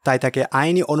 তাই তাকে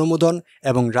আইনি অনুমোদন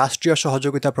এবং রাষ্ট্রীয়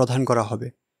সহযোগিতা প্রদান করা হবে।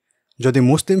 যদি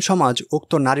মুসলিম সমাজ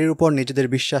উক্ত নারীর উপর নিজেদের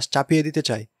বিশ্বাস চাপিয়ে দিতে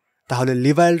চায়, তাহলে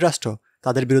লিবারেল রাষ্ট্র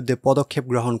তাদের বিরুদ্ধে পদক্ষেপ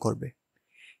গ্রহণ করবে।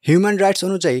 হিউম্যান রাইটস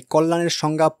অনুযায়ী কল্যাণের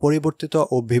সংজ্ঞা পরিবর্তিত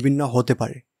ও বিভিন্ন হতে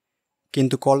পারে,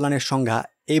 কিন্তু কল্যাণের সংজ্ঞা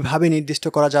এইভাবে নির্দিষ্ট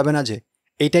করা যাবে না যে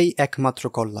এটাই একমাত্র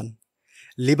কল্যাণ।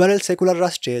 লিবারেল সেকুলার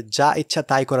রাষ্ট্রে যা ইচ্ছা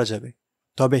তাই করা যাবে,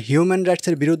 তবে হিউম্যান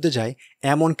রাইটসের বিরুদ্ধে যায়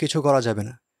এমন কিছু করা যাবে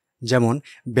না। যেমন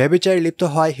ব্যভিচারে লিপ্ত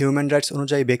হয় হিউম্যান রাইটস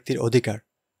অনুযায়ী ব্যক্তির অধিকার,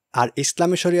 আর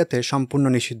ইসলামী শরিয়াতে সম্পূর্ণ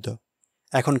নিষিদ্ধ।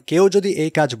 এখন কেউ যদি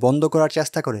এই কাজ বন্ধ করার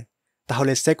চেষ্টা করে,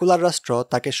 তাহলে সেকুলার রাষ্ট্র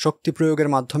তাকে শক্তি প্রয়োগের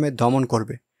মাধ্যমে দমন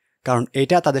করবে, কারণ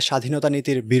এটা তাদের স্বাধীনতা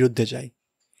নীতির বিরুদ্ধে যায়।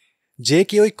 যে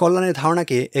কেউই কল্যাণের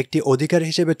ধারণাকে একটি অধিকার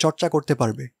হিসেবে চর্চা করতে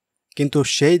পারবে, কিন্তু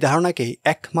সেই ধারণাকেই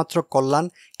একমাত্র কল্যাণ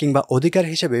কিংবা অধিকার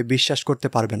হিসেবে বিশ্বাস করতে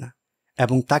পারবে না,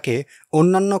 এবং তাকে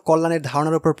অন্যান্য কল্যাণের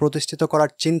ধারণার উপর প্রতিষ্ঠিত করার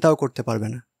চিন্তাও করতে পারবে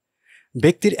না।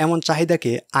 ব্যক্তির এমন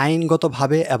চাহিদাকে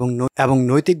আইনগতভাবে এবং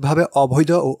নৈতিকভাবে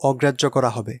অবৈধ ও অগ্রাহ্য করা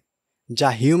হবে, যা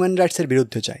হিউম্যান রাইটসের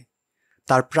বিরুদ্ধে যায়।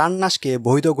 তার প্রাণনাশকে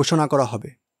বৈধ ঘোষণা করা হবে।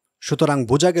 সুতরাং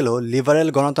বোঝা গেল লিবারেল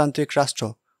গণতান্ত্রিক রাষ্ট্র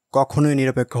কখনোই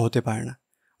নিরপেক্ষ হতে পারে না,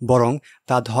 বরং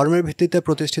তা ধর্মের ভিত্তিতে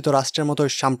প্রতিষ্ঠিত রাষ্ট্রের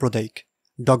মতোই সাম্প্রদায়িক,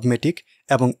 ডগমেটিক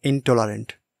এবং ইনটলারেন্ট।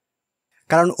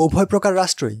 কারণ উভয় প্রকার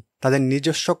রাষ্ট্রই তাদের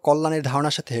নিজস্ব কল্যাণের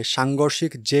ধারণার সাথে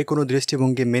সাংঘর্ষিক যে কোনো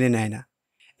দৃষ্টিভঙ্গি মেনে নেয় না।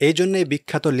 এই জন্যই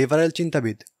বিখ্যাত লিবারেল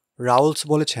চিন্তাবিদ রাউলস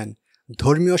বলেছেন,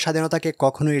 ধর্মীয় স্বাধীনতাকে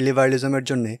কখনোই লিবারেলিজমের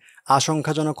জন্য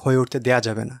আশঙ্কাজনক হয়ে উঠতে দেয়া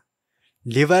যাবে না।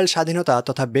 লিবারেল স্বাধীনতা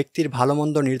তথা ব্যক্তির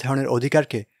ভালোমন্দ নির্ধারণের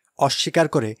অধিকারকে অস্বীকার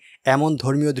করে এমন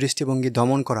ধর্মীয় দৃষ্টিভঙ্গি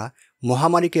দমন করা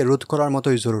মহামারীকে রোধ করার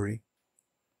মতোই জরুরি।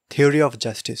 Theory of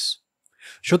justice.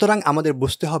 সুতরাং আমাদের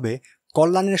বুঝতে হবে,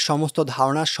 কল্যাণের সমস্ত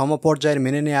ধারণা সমপর্যায়ের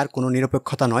মেনে নেয়ার কোনো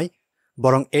নিরপেক্ষতা নয়,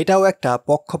 বরং এটাও একটা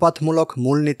পক্ষপাতমূলক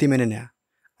মূলনীতি মেনে নেয়া।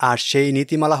 আর সেই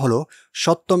নীতিমালা হলো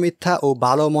সত্য, মিথ্যা ও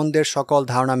ভালো মন্দের সকল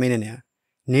ধারণা মেনে নেয়া,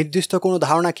 নির্দিষ্ট কোনো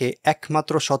ধারণাকে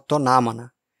একমাত্র সত্য না মানা।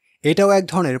 এটাও এক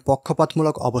ধরনের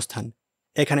পক্ষপাতমূলক অবস্থান।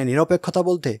 এখানে নিরপেক্ষতা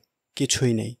বলতে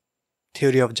কিছুই নেই।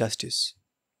 Theory of justice.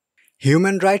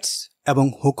 Human rights এবং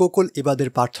হুকুকুল ইবাদের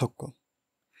পার্থক্য।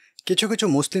 কিছু কিছু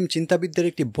মুসলিম চিন্তাবিদদের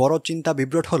একটি বড় চিন্তা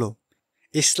বিভ্রাট হল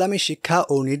ইসলামী শিক্ষা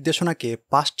ও নির্দেশনাকে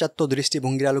পাশ্চাত্য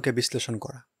দৃষ্টিভঙ্গির আলোকে বিশ্লেষণ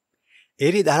করা।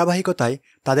 এরই ধারাবাহিকতায়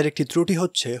তাদের একটি ত্রুটি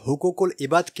হচ্ছে হুকুকুল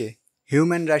ইবাদকে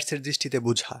হিউম্যান রাইটসের দৃষ্টিতে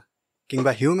বোঝা,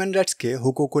 কিংবা হিউম্যান রাইটসকে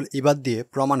হুকুকুল ইবাদ দিয়ে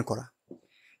প্রমাণ করা।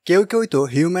 কেউ কেউই তো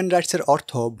হিউম্যান রাইটসের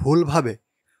অর্থ ভুলভাবে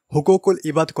হুকুকুল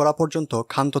ইবাদ করা পর্যন্ত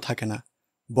ক্ষান্ত থাকে না,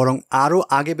 বরং আরও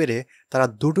আগে বেড়ে তারা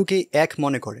দুটোকেই এক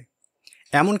মনে করে।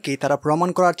 এমনকি তারা প্রমাণ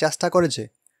করার চেষ্টা করে যে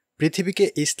পৃথিবীকে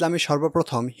ইসলামী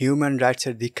সর্বপ্রথম হিউম্যান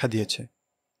রাইটসের দীক্ষা দিয়েছে।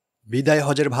 বিদায়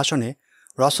হজের ভাষণে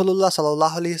রাসূলুল্লাহ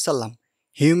সাল্লাল্লাহু আলাইহি সাল্লাম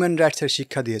হিউম্যান রাইটসের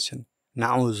শিক্ষা দিয়েছেন,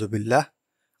 নাউযুবিল্লাহ।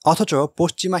 অথচ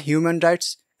পশ্চিমা হিউম্যান রাইটস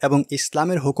এবং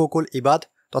ইসলামের হুকুকুল ইবাদ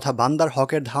তথা বান্দার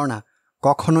হকের ধারণা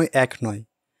কখনোই এক নয়,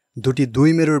 দুটি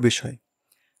দুই মেরুর বিষয়।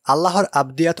 আল্লাহর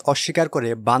আবদিয়াত অস্বীকার করে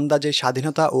বান্দা যে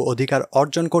স্বাধীনতা ও অধিকার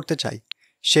অর্জন করতে চায়,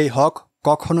 সেই হক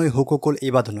কখনোই হুকুকুল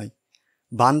ইবাদ নয়।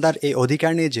 বান্দার এই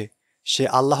অধিকার নেই যে সে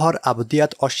আল্লাহর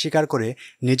আবদিয়াত অস্বীকার করে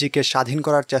নিজেকে স্বাধীন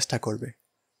করার চেষ্টা করবে।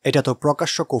 এটা তো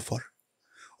প্রকাশ্য কুফর।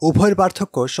 উভয়ের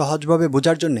পার্থক্য সহজভাবে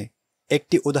বোঝার জন্যে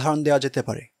একটি উদাহরণ দেওয়া যেতে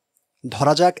পারে।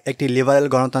 ধরা যাক একটি লিবারেল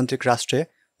গণতান্ত্রিক রাষ্ট্রে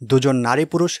দুজন নারী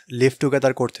পুরুষ লিভ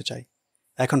টুগেদার করতে চায়।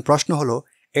 এখন প্রশ্ন হলো,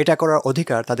 এটা করার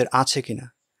অধিকার তাদের আছে কিনা?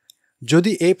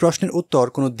 যদি এই প্রশ্নের উত্তর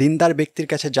কোনো দিনদার ব্যক্তির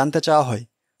কাছে জানতে চাওয়া হয়,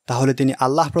 তাহলে তিনি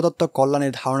আল্লাহ প্রদত্ত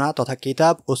কল্যাণের ধারণা তথা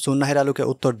কিতাব ও সুন্নাহের আলোকে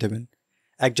উত্তর দেবেন।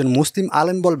 একজন মুসলিম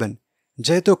আলেম বলবেন,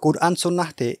 যেহেতু কুরআন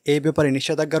সুন্নাহতে এই ব্যাপারে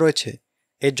নিষেধাজ্ঞা রয়েছে,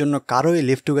 এর জন্য কারোই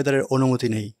লিভ টুগেদারের অনুমতি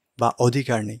নেই বা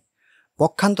অধিকার নেই।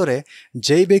 পক্ষান্তরে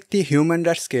যেই ব্যক্তি হিউম্যান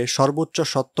রাইটসকে সর্বোচ্চ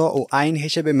সত্য ও আইন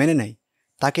হিসেবে মেনে নেয়,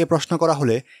 তাকে প্রশ্ন করা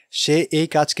হলে সে এই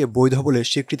কাজকে বৈধ বলে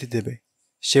স্বীকৃতি দেবে।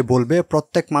 সে বলবে,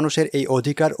 প্রত্যেক মানুষের এই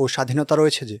অধিকার ও স্বাধীনতা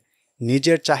রয়েছে যে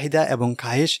নিজের চাহিদা এবং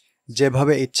খাহিশ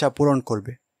যেভাবে ইচ্ছা পূরণ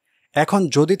করবে। এখন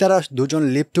যদি তারা দুজন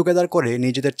লিভ টুগেদার করে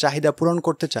নিজেদের চাহিদা পূরণ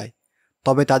করতে চায়,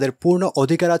 তবে তাদের পূর্ণ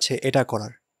অধিকার আছে এটা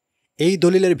করার। এই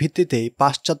দলিলের ভিত্তিতেই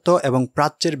পাশ্চাত্য এবং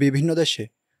প্রাচ্যের বিভিন্ন দেশে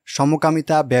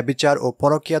সমকামিতা, ব্যভিচার ও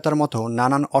পরকীয়াতার মতো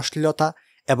নানান অশ্লীলতা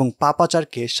এবং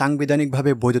পাপাচারকে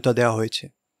সাংবিধানিকভাবে বৈধতা দেওয়া হয়েছে।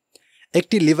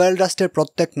 একটি লিবারেল রাষ্ট্রের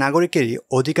প্রত্যেক নাগরিকেরই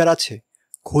অধিকার আছে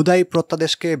ক্ষুধাই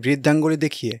প্রত্যাদেশকে বৃদ্ধাঙ্গুলি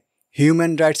দেখিয়ে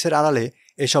হিউম্যান রাইটসের আড়ালে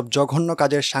এসব জঘন্য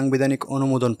কাজের সাংবিধানিক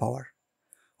অনুমোদন পাওয়ার।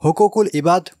 হুকুকুল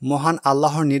ইবাদ মহান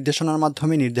আল্লাহর নির্দেশনার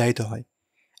মাধ্যমে নির্ধারিত হয়।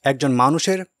 একজন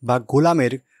মানুষের বা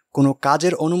গোলামের কোনো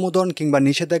কাজের অনুমোদন কিংবা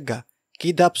নিষেধাজ্ঞা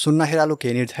কিতাব সুন্নাহের আলোকে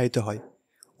নির্ধারিত হয়।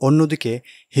 অন্যদিকে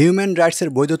হিউম্যান রাইটসের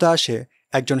বৈধতা আসে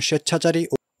একজন স্বেচ্ছাচারী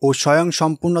ও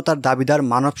স্বয়ংসম্পূর্ণতার দাবিদার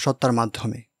মানব সত্তার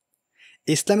মাধ্যমে।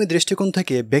 ইসলামী দৃষ্টিকোণ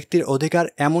থেকে ব্যক্তির অধিকার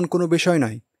এমন কোনো বিষয়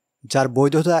নয় যার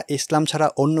বৈধতা ইসলাম ছাড়া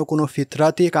অন্য কোনো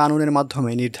ফিতরাতি কানুনের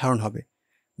মাধ্যমে নির্ধারণ হবে,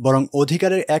 বরং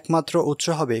অধিকারের একমাত্র উৎস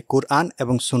হবে কুরআন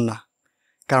এবং সুন্নাহ।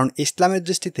 কারণ ইসলামের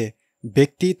দৃষ্টিতে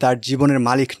ব্যক্তি তার জীবনের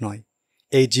মালিক নয়,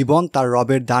 এই জীবন তার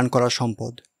রবের দান করা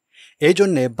সম্পদ। এই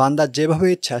জন্যে বান্দা যেভাবে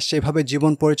ইচ্ছা সেভাবে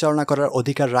জীবন পরিচালনা করার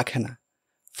অধিকার রাখে না।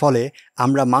 ফলে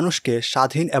আমরা মানুষকে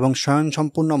স্বাধীন এবং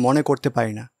স্বয়ংসম্পূর্ণ মনে করতে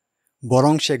পারি না,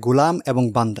 বরং সে গোলাম এবং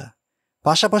বান্দা।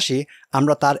 পাশাপাশি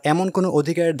আমরা তার এমন কোনো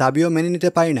অধিকারের দাবিও মেনে নিতে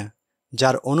পারি না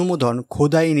যার অনুমোদন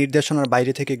খোদাই নির্দেশনার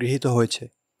বাইরে থেকে গৃহীত হয়েছে।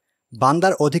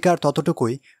 বান্দার অধিকার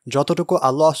ততটুকুই যতটুকু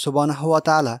আল্লাহ সুবহানাহু ওয়া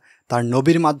তাআলা তার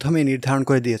নবীর মাধ্যমে নির্ধারণ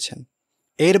করে দিয়েছেন।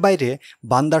 এর বাইরে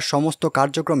বান্দার সমস্ত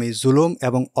কার্যক্রমই জুলুম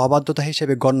এবং অবাধ্যতা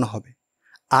হিসেবে গণ্য হবে,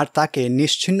 আর তাকে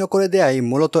নিশ্চিহ্ন করে দেয়াই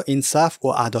মূলত ইনসাফ ও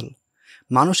আদল।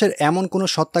 মানুষের এমন কোনো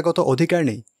সত্তাগত অধিকার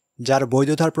নেই যার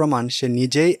বৈধতার প্রমাণ সে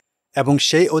নিজেই এবং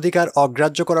সেই অধিকার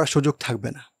অগ্রাহ্য করার সুযোগ থাকবে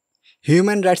না।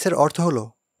 হিউম্যান রাইটসের অর্থ হল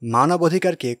মানব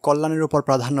অধিকারকে কল্যাণের উপর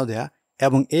প্রাধান্য দেয়া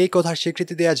এবং এই কথার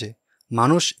স্বীকৃতি দেয়া যে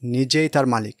মানুষ নিজেই তার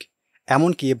মালিক।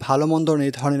 এমনকি ভালো মন্দ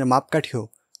নির্ধারণের মাপকাঠিও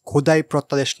খোদাই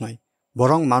প্রত্যাদেশ নয়,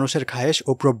 বরং মানুষের খায়েশ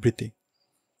ও প্রবৃত্তি।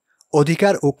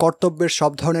 অধিকার ও কর্তব্যের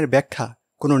সব ধরনের ব্যাখ্যা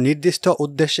কোনো নির্দিষ্ট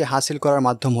উদ্দেশ্যে হাসিল করার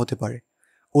মাধ্যম হতে পারে।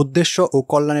 উদ্দেশ্য ও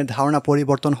কল্যাণের ধারণা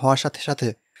পরিবর্তন হওয়ার সাথে সাথে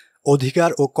অধিকার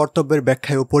ও কর্তব্যের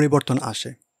ব্যাখ্যায়ও পরিবর্তন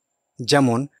আসে।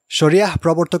 যেমন শরিয়াহ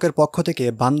প্রবর্তকের পক্ষ থেকে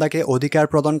বান্দাকে অধিকার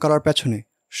প্রদান করার পেছনে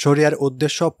শরিয়ার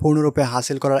উদ্দেশ্য পূর্ণরূপে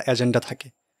হাসিল করার এজেন্ডা থাকে,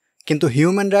 কিন্তু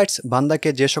হিউম্যান রাইটস বান্দাকে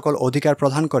যে সকল অধিকার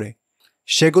প্রদান করে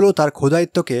সেগুলো তার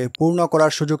খোদায়িত্বকে পূর্ণ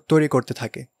করার সুযোগ তৈরি করতে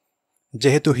থাকে।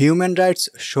 যেহেতু হিউম্যান রাইটস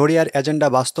শরিয়ার এজেন্ডা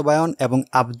বাস্তবায়ন এবং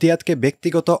আবদিয়াতকে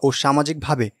ব্যক্তিগত ও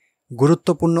সামাজিকভাবে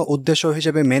গুরুত্বপূর্ণ উদ্দেশ্য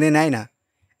হিসেবে মেনে নেয় না,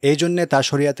 এই জন্যে তা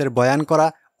শরিয়াতের বয়ান করা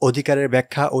অধিকারের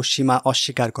ব্যাখ্যা ও সীমা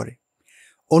অস্বীকার করে।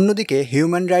 অন্যদিকে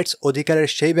হিউম্যান রাইটস অধিকারের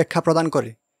সেই ব্যাখ্যা প্রদান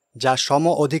করে যা সম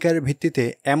অধিকারের ভিত্তিতে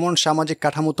এমন সামাজিক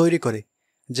কাঠামো তৈরি করে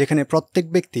যেখানে প্রত্যেক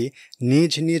ব্যক্তি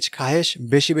নিজ নিজ খায়েশ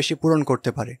বেশি বেশি পূরণ করতে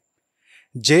পারে।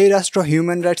 যেই রাষ্ট্র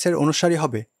হিউম্যান রাইটসের অনুসারী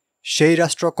হবে সেই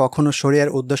রাষ্ট্র কখনো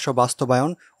শরিয়ার উদ্দেশ্য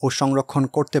বাস্তবায়ন ও সংরক্ষণ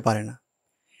করতে পারে না।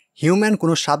 হিউম্যান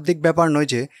কোনো শাব্দিক ব্যাপার নয়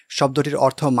যে শব্দটির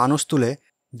অর্থ মানুষ তুলে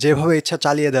যেভাবে ইচ্ছা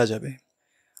চালিয়ে দেওয়া যাবে,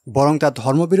 বরং তা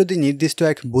ধর্মবিরোধী নির্দিষ্ট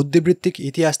এক বুদ্ধিবৃত্তিক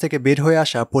ইতিহাস থেকে বের হয়ে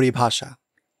আসা পরিভাষা।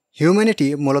 হিউম্যানিটি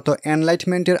মূলত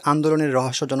এনলাইটমেন্টের আন্দোলনের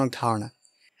রহস্যজনক ধারণা।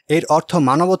 এর অর্থ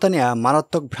মানবতা নেয়া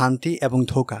মারাত্মক ভ্রান্তি এবং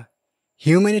ধোঁকা।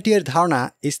 হিউম্যানিটি এর ধারণা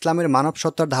ইসলামের মানব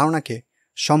সত্তার ধারণাকে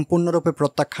সম্পূর্ণরূপে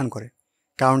প্রত্যাখ্যান করে,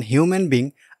 কারণ হিউম্যান বিং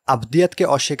আবদিয়াতকে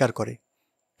অস্বীকার করে।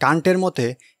 কান্টের মতে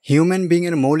হিউম্যান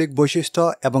বিংয়ের মৌলিক বৈশিষ্ট্য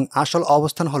এবং আসল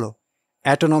অবস্থান হল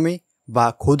অ্যাটোনমি বা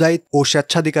খোদাইত ও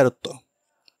স্বেচ্ছাধিকারত্ব।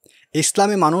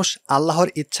 ইসলামে মানুষ আল্লাহর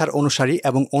ইচ্ছার অনুসারী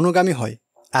এবং অনুগামী হয়,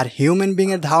 আর হিউম্যান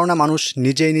বিংয়ের ধারণা মানুষ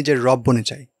নিজেই নিজের রব বনে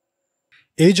যায়।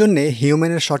 এই জন্যে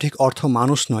হিউম্যানের সঠিক অর্থ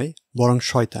মানুষ নয়, বরং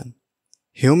শয়তান।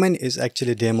 হিউম্যান ইজ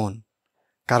অ্যাকচুয়ালি ডেমন,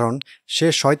 কারণ সে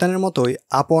শয়তানের মতোই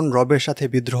আপন রবের সাথে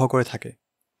বিদ্রোহ করে থাকে।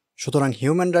 সুতরাং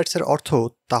হিউম্যান রাইটসের অর্থ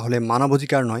তাহলে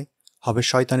মানবাধিকার নয়, হবে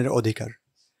শয়তানের অধিকার।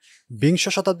 বিংশ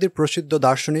শতাব্দীর প্রসিদ্ধ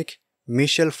দার্শনিক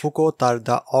মিশেল ফুকো তার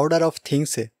the order of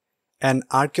থিংসে an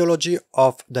archaeology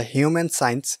of the human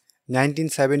science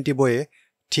 1970 বইয়ে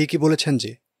ঠিকই বলেছেন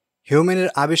যে হিউম্যানের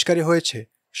আবিষ্কারই হয়েছে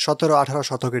 17-18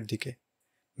 শতকের দিকে।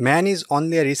 Man is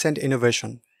only a recent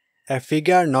innovation, A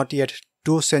figure not yet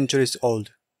 2 centuries old.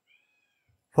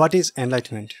 What is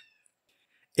enlightenment?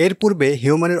 এর পূর্বে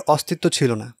হিউম্যানের অস্তিত্ব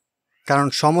ছিল না, কারণ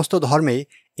সমস্ত ধর্মেই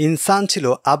ইনসান ছিল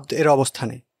আবদ এর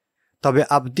অবস্থানে। তবে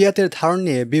আবদিয়াতের ধারণ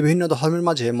নিয়ে বিভিন্ন ধর্মের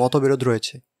মাঝে মতবিরোধ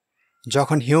রয়েছে।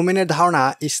 যখন হিউম্যানের ধারণা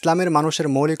ইসলামের মানুষের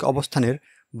মৌলিক অবস্থানের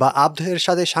বা আবদ এর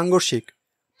সাথে সাংঘর্ষিক,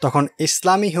 তখন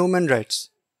ইসলামী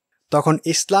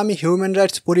হিউম্যান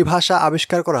রাইটস পরিভাষা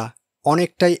আবিষ্কার করা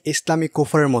অনেকটাই ইসলামী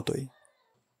কুফরের মতোই।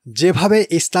 যেভাবে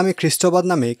ইসলামী খ্রিস্টবাদ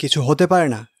নামে কিছু হতে পারে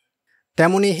না,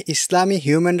 তেমনি ইসলামী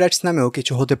হিউম্যান রাইটস নামেও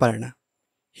কিছু হতে পারে না।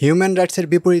 হিউম্যান রাইটসের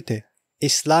বিপরীতে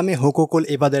ইসলামে হুকুকুল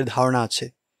ইবাদের ধারণা আছে,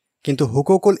 কিন্তু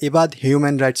হুকুকুল ইবাদ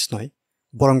হিউম্যান রাইটস নয়,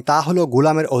 বরং তা হলো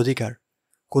গোলামের অধিকার।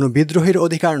 কোনো বিদ্রোহীর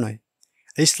অধিকার নয়।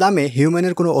 ইসলামে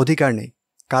হিউম্যানের কোনো অধিকার নেই,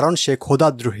 কারণ সে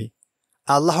খোদাদ্রোহী,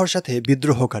 আল্লাহর সাথে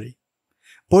বিদ্রোহকারী।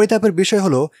 পরিতাপের বিষয়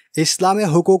হলো, ইসলামে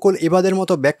হুকুকুল ইবাদের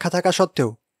মতো ব্যাখ্যা থাকা সত্ত্বেও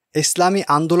ইসলামী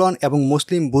আন্দোলন এবং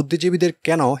মুসলিম বুদ্ধিজীবীদের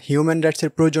কেন হিউম্যান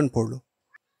রাইটসের প্রয়োজন পড়ল?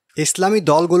 ইসলামী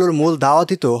দলগুলোর মূল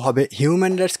দাওয়াতই তো হবে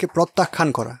হিউম্যান রাইটসকে প্রত্যাখ্যান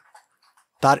করা,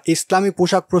 তার ইসলামী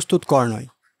পোশাক প্রস্তুত করা নয়।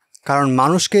 কারণ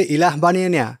মানুষকে ইলাহ বানিয়ে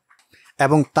নেয়া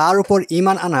এবং তার উপর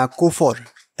ঈমান আনা কুফর,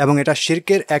 এবং এটা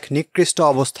শিরকের এক নিকৃষ্ট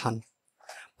অবস্থান।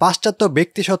 পাশ্চাত্য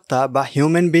ব্যক্তিসত্তা বা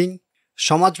হিউম্যান বিং,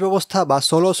 সমাজ ব্যবস্থা বা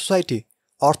সোলো সোসাইটি,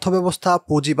 অর্থব্যবস্থা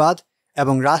পুঁজিবাদ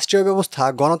এবং রাষ্ট্রীয় ব্যবস্থা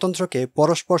গণতন্ত্রকে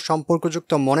পরস্পর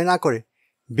সম্পর্কযুক্ত মনে না করে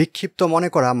বিক্ষিপ্ত মনে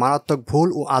করা মারাত্মক ভুল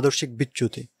ও আদর্শিক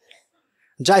বিচ্যুতি।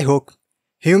 যাই হোক,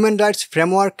 হিউম্যান রাইটস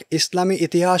ফ্রেমওয়ার্ক ইসলামী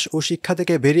ইতিহাস ও শিক্ষা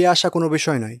থেকে বেরিয়ে আসা কোনো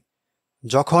বিষয় নয়।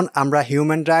 যখন আমরা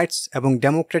হিউম্যান রাইটস এবং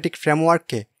ডেমোক্রেটিক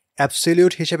ফ্রেমওয়ার্ককে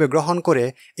অ্যাবসলিউট হিসেবে গ্রহণ করে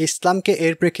ইসলামকে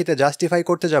এর প্রেক্ষিতে জাস্টিফাই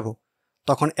করতে যাব,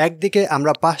 তখন একদিকে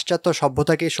আমরা পাশ্চাত্য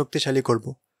সভ্যতাকেই শক্তিশালী করব,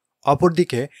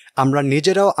 অপরদিকে আমরা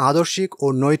নিজেরাও আদর্শিক ও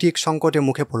নৈতিক সংকটে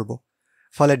মুখে পড়ব।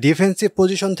 ফলে ডিফেন্সিভ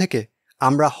পজিশন থেকে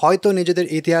আমরা হয়তো নিজেদের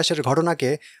ইতিহাসের ঘটনাকে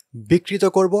বিকৃত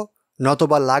করব,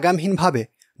 নতবা লাগামহীনভাবে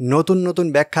নতুন নতুন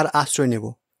ব্যাখ্যার আশ্রয় নেব,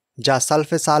 যা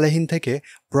সালফে সালেহিন থেকে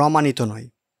প্রমাণিত নয়।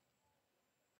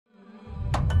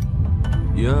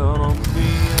 يا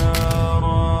ربي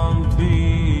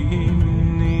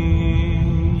إني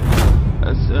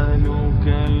أسألك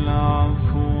العفو